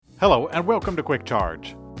Hello and welcome to Quick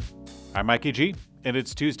Charge. I'm Mikey G, and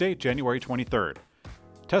it's Tuesday, January 23rd.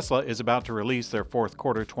 Tesla is about to release their fourth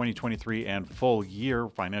quarter 2023 and full year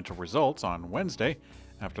financial results on Wednesday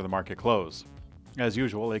after the market close. As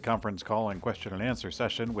usual, a conference call and question and answer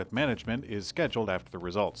session with management is scheduled after the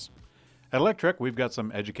results. At Electrek, we've got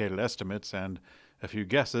some educated estimates and a few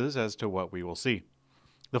guesses as to what we will see.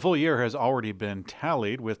 The full year has already been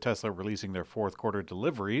tallied, with Tesla releasing their fourth quarter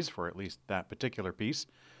deliveries for at least that particular piece.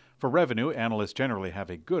 For revenue, analysts generally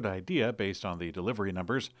have a good idea based on the delivery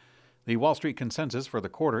numbers. The Wall Street consensus for the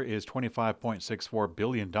quarter is $25.64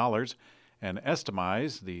 billion, and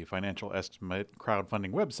Estimize, the financial estimate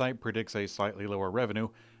crowdfunding website, predicts a slightly lower revenue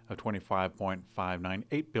of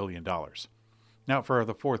 $25.598 billion. Now, for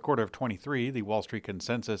the fourth quarter of 23, the Wall Street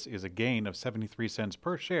consensus is a gain of 73 cents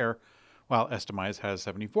per share, while Estimize has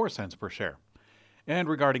 74 cents per share. And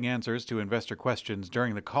regarding answers to investor questions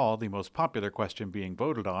during the call, the most popular question being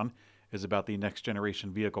voted on is about the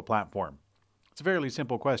next-generation vehicle platform. It's a fairly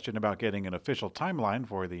simple question about getting an official timeline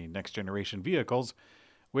for the next-generation vehicles,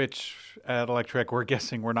 which at Electrek we're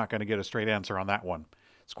guessing we're not going to get a straight answer on that one.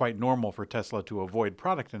 It's quite normal for Tesla to avoid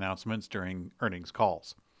product announcements during earnings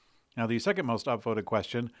calls. Now, the second most upvoted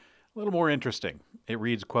question, a little more interesting. It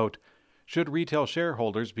reads, quote, "Should retail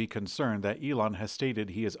shareholders be concerned that Elon has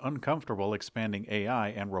stated he is uncomfortable expanding AI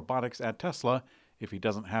and robotics at Tesla if he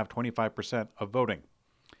doesn't have 25% of voting?"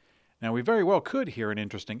 Now, we very well could hear an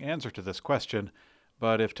interesting answer to this question,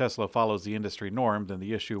 but if Tesla follows the industry norm, then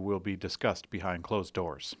the issue will be discussed behind closed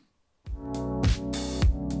doors.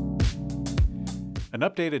 An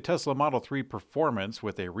updated Tesla Model 3 Performance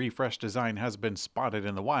with a refreshed design has been spotted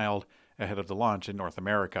in the wild ahead of the launch in North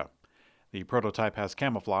America. The prototype has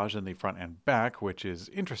camouflage in the front and back, which is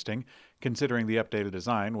interesting, considering the updated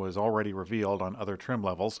design was already revealed on other trim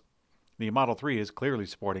levels. The Model 3 is clearly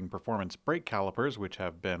sporting performance brake calipers, which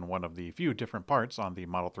have been one of the few different parts on the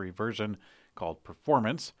Model 3 version called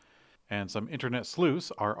Performance. And some internet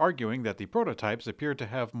sleuths are arguing that the prototypes appear to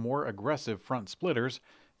have more aggressive front splitters,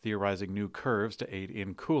 theorizing new curves to aid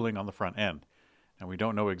in cooling on the front end. And we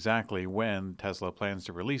don't know exactly when Tesla plans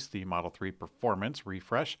to release the Model 3 Performance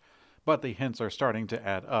refresh, but the hints are starting to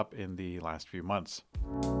add up in the last few months.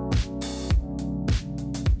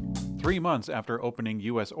 3 months after opening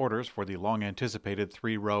U.S. orders for the long-anticipated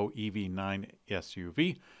 3-row EV9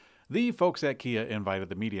 SUV, the folks at Kia invited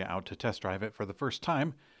the media out to test drive it for the first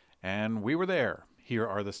time, and we were there. Here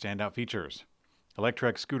are the standout features.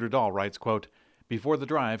 Electrek Scooter Doll writes, quote, "Before the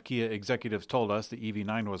drive, Kia executives told us the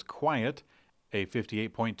EV9 was quiet, a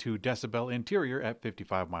 58.2 decibel interior at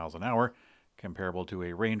 55 miles an hour, comparable to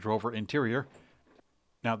a Range Rover interior.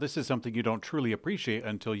 Now, this is something you don't truly appreciate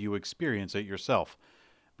until you experience it yourself.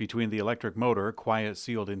 Between the electric motor, quiet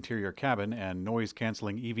sealed interior cabin, and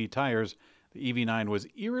noise-canceling EV tires, the EV9 was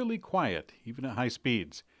eerily quiet, even at high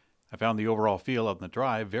speeds. I found the overall feel of the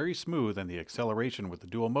drive very smooth and the acceleration with the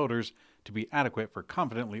dual motors to be adequate for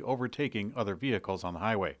confidently overtaking other vehicles on the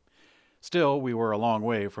highway. Still, we were a long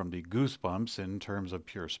way from the goosebumps in terms of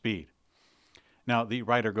pure speed." Now, the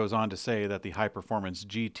writer goes on to say that the high-performance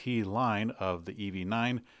GT line of the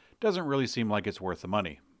EV9 doesn't really seem like it's worth the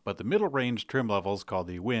money, but the middle-range trim levels called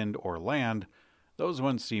the Wind or Land, those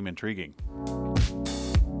ones seem intriguing.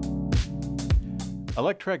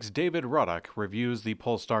 Electrek's David Ruddock reviews the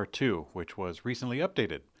Polestar 2, which was recently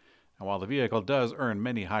updated. And while the vehicle does earn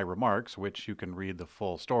many high remarks, which you can read the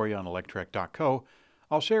full story on electrek.co,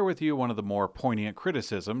 I'll share with you one of the more poignant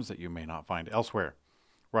criticisms that you may not find elsewhere.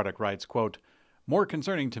 Ruddock writes, quote, "More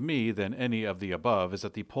concerning to me than any of the above is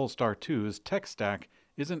that the Polestar 2's tech stack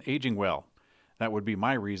isn't aging well. That would be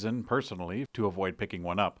my reason, personally, to avoid picking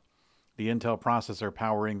one up. The Intel processor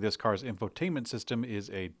powering this car's infotainment system is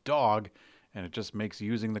a dog, and it just makes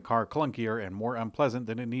using the car clunkier and more unpleasant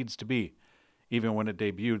than it needs to be. Even when it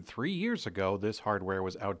debuted 3 years ago, this hardware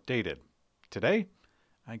was outdated. Today,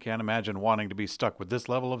 I can't imagine wanting to be stuck with this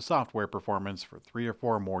level of software performance for 3 or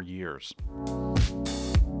 4 more years."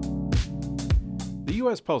 The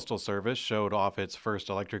U.S. Postal Service showed off its first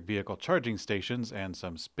electric vehicle charging stations and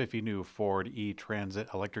some spiffy new Ford E-Transit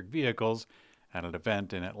electric vehicles at an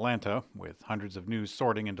event in Atlanta, with hundreds of new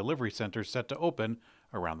sorting and delivery centers set to open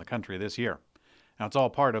around the country this year. Now, it's all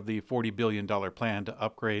part of the $40 billion plan to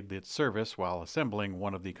upgrade its service while assembling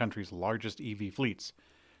one of the country's largest EV fleets,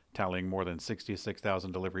 tallying more than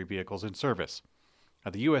 66,000 delivery vehicles in service.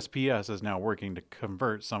 Now, the USPS is now working to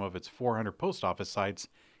convert some of its 400 post office sites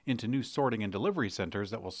into new sorting and delivery centers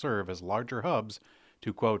that will serve as larger hubs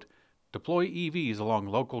to, quote, "deploy EVs along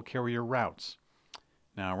local carrier routes."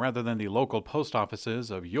 Now, rather than the local post offices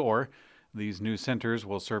of yore, these new centers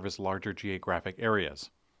will service larger geographic areas.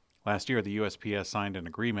 Last year, the USPS signed an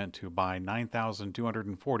agreement to buy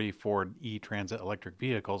 9,240 Ford E-Transit electric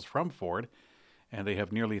vehicles from Ford, and they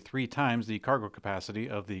have nearly 3 times the cargo capacity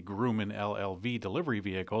of the Grumman LLV delivery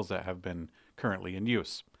vehicles that have been currently in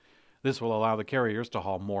use. This will allow the carriers to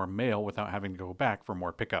haul more mail without having to go back for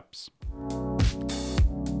more pickups.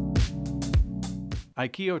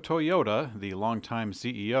 Akio Toyoda, the longtime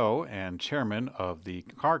CEO and chairman of the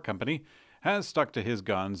car company, has stuck to his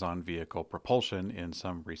guns on vehicle propulsion in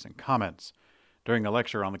some recent comments. During a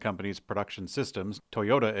lecture on the company's production systems,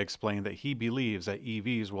 Toyota explained that he believes that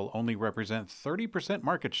EVs will only represent 30%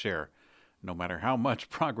 market share, no matter how much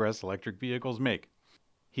progress electric vehicles make.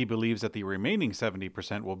 He believes that the remaining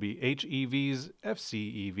 70% will be HEVs,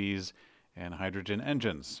 FCEVs, and hydrogen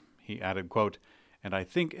engines. He added, quote, "And I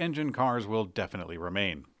think engine cars will definitely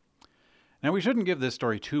remain." Now, we shouldn't give this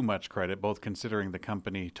story too much credit, both considering the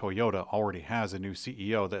company Toyota already has a new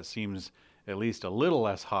CEO that seems at least a little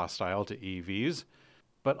less hostile to EVs,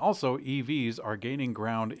 but also EVs are gaining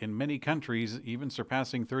ground in many countries, even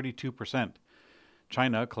surpassing 32%.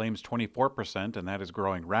 China claims 24%, and that is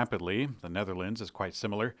growing rapidly. The Netherlands is quite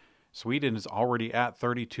similar. Sweden is already at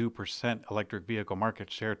 32% electric vehicle market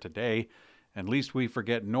share today, and least we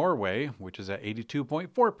forget Norway, which is at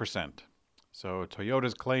 82.4%. So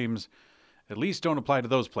Toyota's claims at least don't apply to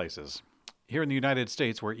those places. Here in the United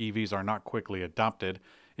States, where EVs are not quickly adopted,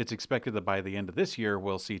 it's expected that by the end of this year,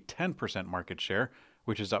 we'll see 10% market share,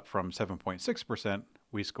 which is up from 7.6%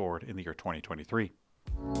 we scored in the year 2023.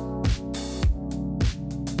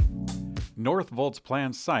 Northvolt's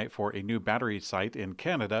planned site for a new battery site in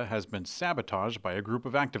Canada has been sabotaged by a group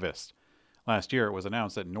of activists. Last year, it was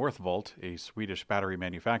announced that Northvolt, a Swedish battery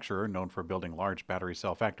manufacturer known for building large battery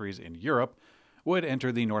cell factories in Europe, would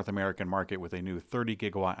enter the North American market with a new 30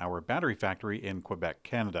 gigawatt-hour battery factory in Quebec,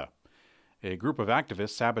 Canada. A group of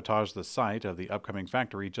activists sabotaged the site of the upcoming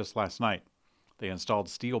factory just last night. They installed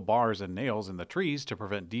steel bars and nails in the trees to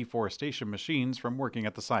prevent deforestation machines from working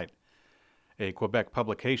at the site. A Quebec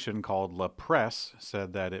publication called La Presse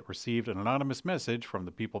said that it received an anonymous message from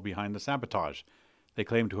the people behind the sabotage. They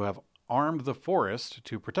claim to have armed the forest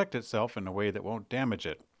to protect itself in a way that won't damage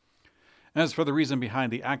it. As for the reason behind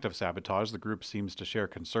the act of sabotage, the group seems to share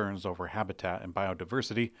concerns over habitat and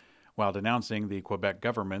biodiversity, while denouncing the Quebec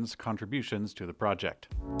government's contributions to the project.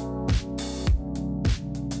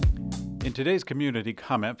 In today's community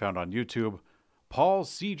comment found on YouTube, Paul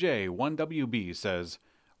CJ1WB says,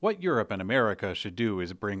 "What Europe and America should do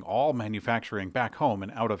is bring all manufacturing back home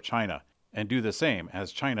and out of China, and do the same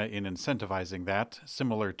as China in incentivizing that,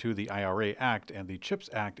 similar to the IRA Act and the CHIPS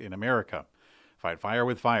Act in America. Fight fire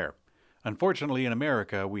with fire. Unfortunately, in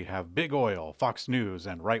America, we have Big Oil, Fox News,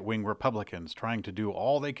 and right-wing Republicans trying to do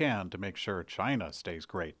all they can to make sure China stays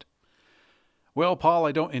great." Well, Paul,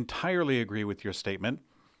 I don't entirely agree with your statement.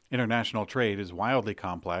 International trade is wildly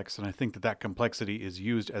complex, and I think that complexity is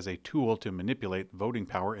used as a tool to manipulate voting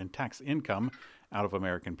power and tax income out of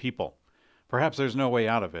American people. Perhaps there's no way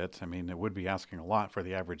out of it. I mean, it would be asking a lot for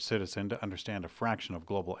the average citizen to understand a fraction of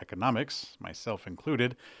global economics, myself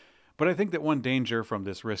included. But I think that one danger from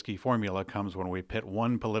this risky formula comes when we pit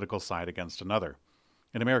one political side against another.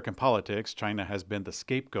 In American politics, China has been the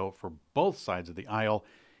scapegoat for both sides of the aisle,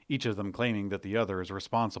 each of them claiming that the other is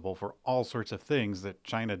responsible for all sorts of things that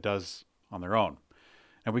China does on their own.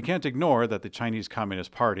 And we can't ignore that the Chinese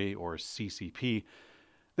Communist Party, or CCP,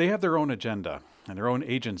 they have their own agenda and their own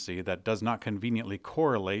agency that does not conveniently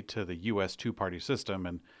correlate to the U.S. two-party system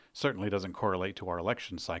and certainly doesn't correlate to our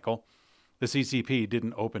election cycle. The CCP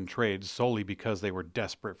didn't open trade solely because they were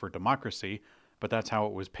desperate for democracy, but that's how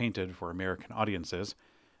it was painted for American audiences.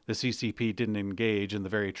 The CCP didn't engage in the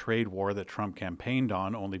very trade war that Trump campaigned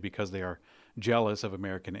on only because they are jealous of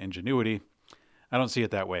American ingenuity. I don't see it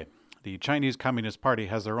that way. The Chinese Communist Party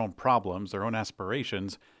has their own problems, their own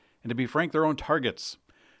aspirations, and to be frank, their own targets.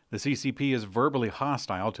 The CCP is verbally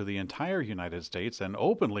hostile to the entire United States and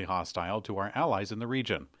openly hostile to our allies in the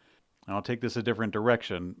region. I'll take this a different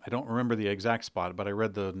direction. I don't remember the exact spot, but I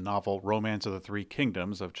read the novel Romance of the Three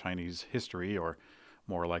Kingdoms of Chinese History, or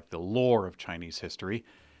more like the lore of Chinese history.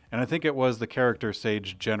 And I think it was the character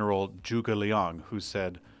sage General Zhuge Liang who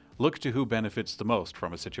said, "Look to who benefits the most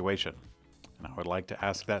from a situation." And I would like to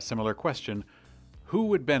ask that similar question. Who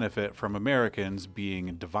would benefit from Americans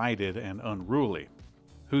being divided and unruly?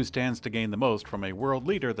 Who stands to gain the most from a world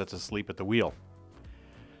leader that's asleep at the wheel?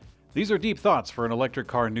 These are deep thoughts for an electric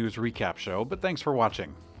car news recap show, but thanks for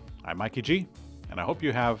watching. I'm Mikey G, and I hope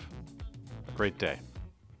you have a great day.